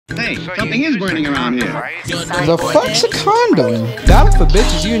Hey, something is burning around here. The fuck's a condom? Battle for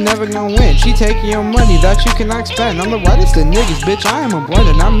bitches, you never gonna win. She taking your money that you cannot spend. I'm the whitest of niggas, bitch, I am a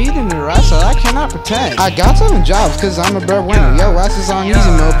blender. I'm eating the rest, so I cannot pretend. I got 7 jobs, cause I'm a breadwinner. Yo, ass is on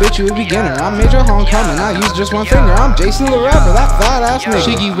easy mode, bitch, you a beginner. I'm Major Homecoming, I use just one finger. I'm Jason the rapper, that fat ass nigga.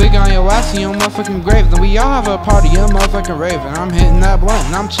 Cheeky wig on your ass in your motherfucking grave. Then we all have a party, you motherfucking raving. I'm hitting that blunt,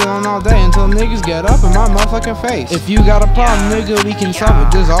 and I'm chilling all day until niggas get up in my motherfucking face. If you got a problem, nigga, we can solve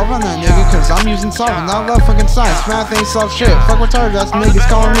it. Dissolve on that nigga, cause I'm using solvent. I love fucking science, math ain't soft shit. Fuck retarded ass niggas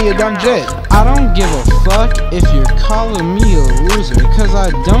calling me a dumb jit. I don't give a fuck if you're calling me a loser, cause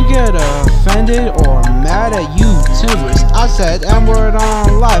I don't get offended or mad at YouTubers. I said N-word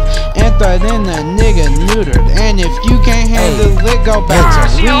on live and threatened a nigga neutered. And if you can't handle it, go back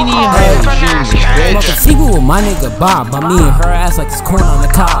to weenie head juniors, bitch. Fucking sequel with my nigga Bob, but me and her ass like it's corn on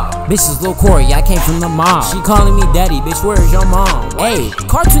the cob. Bitch is Lil Kori, I came from the mob. She calling me daddy, bitch, where is your mom? Hey,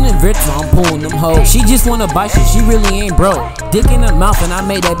 cartoon and virtual, I'm pulling them hoes. She just wanna buy shit, she really ain't broke. Dick in her mouth and I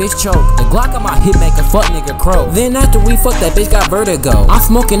made that bitch choke. The Glock on my hip make a fuck nigga croak. Then after we fuck, that bitch got vertigo. I'm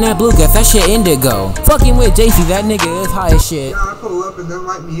smoking that blue gas, that shit indigo. Fucking with JC, that nigga is high as shit. I pull up and then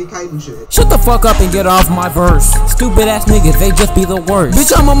like me a kite and shit. Shut the fuck up and get off my verse. Stupid ass niggas, they just be the worst.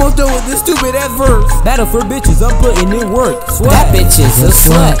 Bitch, I'm almost done with this stupid ass verse. Battle for bitches, I'm putting in work. Sweat. That bitch is a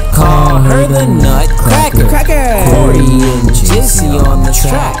slut. Call her the Nutcracker. Kori and JC on the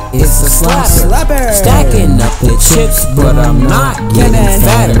track. It's a slapper. Stacking up the chips, but I'm not getting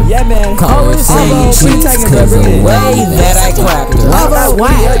fatter. Call her saying cheeks, cause the way that I cracked her. I'm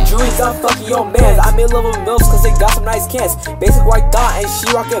swag. Jewelries, I'm fucking your mans. I'm in love with milfs cause they got some nice cans. Basic white thought and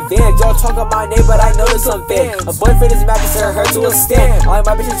she rockin' Vans. Y'all talk about my name, but I know there's some fans. A boyfriend is mad to send her to a stand. All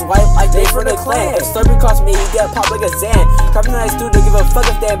my bitches white like they from the clan. If Slurpee cost me, he get popped like a Zan. Crappin' nice dude, don't give a fuck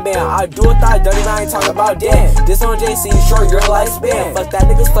if that man. I do it that dirty, man, I ain't talking about Dan. This on JC, sure, your lifespan. Fuck that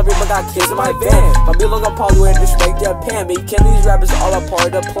nigga Slurpee, but got kids in my van. If I be looking Polly and disrespect Japan, me killing these rappers all a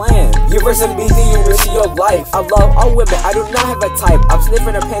part of the plan. You're versing me, then you're risking your life. I love all women, I do not have a type. I'm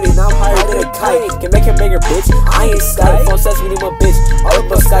sniffing her panties, now I'm higher than a kite. Can make her bigger, bitch. I ain't Skype. Phone says we need one bitch. All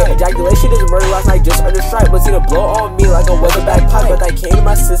up on Skype. Ejaculation is murder last night, just under stripe. Was gonna blow on me like a weather bagpipe, but that came to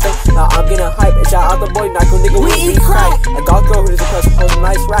my system. Now I'm getting hype. And shout out the boy, Nico nigga, we eat crack. A golf girl who does a crush, post a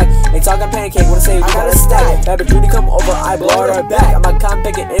nice rack. Ain't talking pancake, wanna say we got a stack. That bitch Rudy come over, I blow her back. I'm a con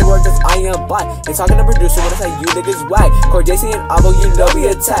picking N-word cause I am black. Ain't talking to producer, wanna say you niggas whack. Kori, JC and Abo, you know we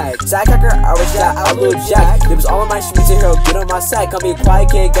attack. Sackhacker, I was shot out, Lil Jack. It was all of my streets in here, get on my sack. Call me a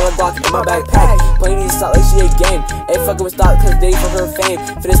quiet kid, got a Glock in my backpack. Playing these thoughts like she a game. Ain't fucking with thoughts cause they for her fame.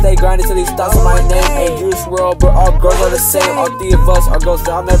 Finna stay grinding till these thoughts on my name. Ain't Jewish world, but all girls are the same. All 3 of us are girls,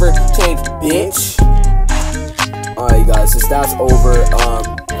 I'll never change, bitch. Alright guys, since that's over,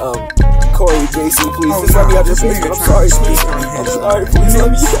 Kori, JC, please, just let me have your basement. I'm sorry, please. I'm sorry, please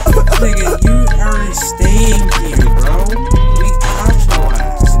let me. Nigga, you aren't staying here, bro. We got your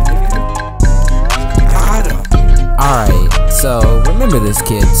ass, nigga. Got him. Alright, so remember this,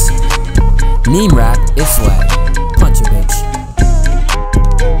 kids. Meme rap is swag. Punch a bitch.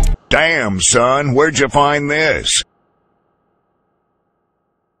 Damn, son, where'd you find this?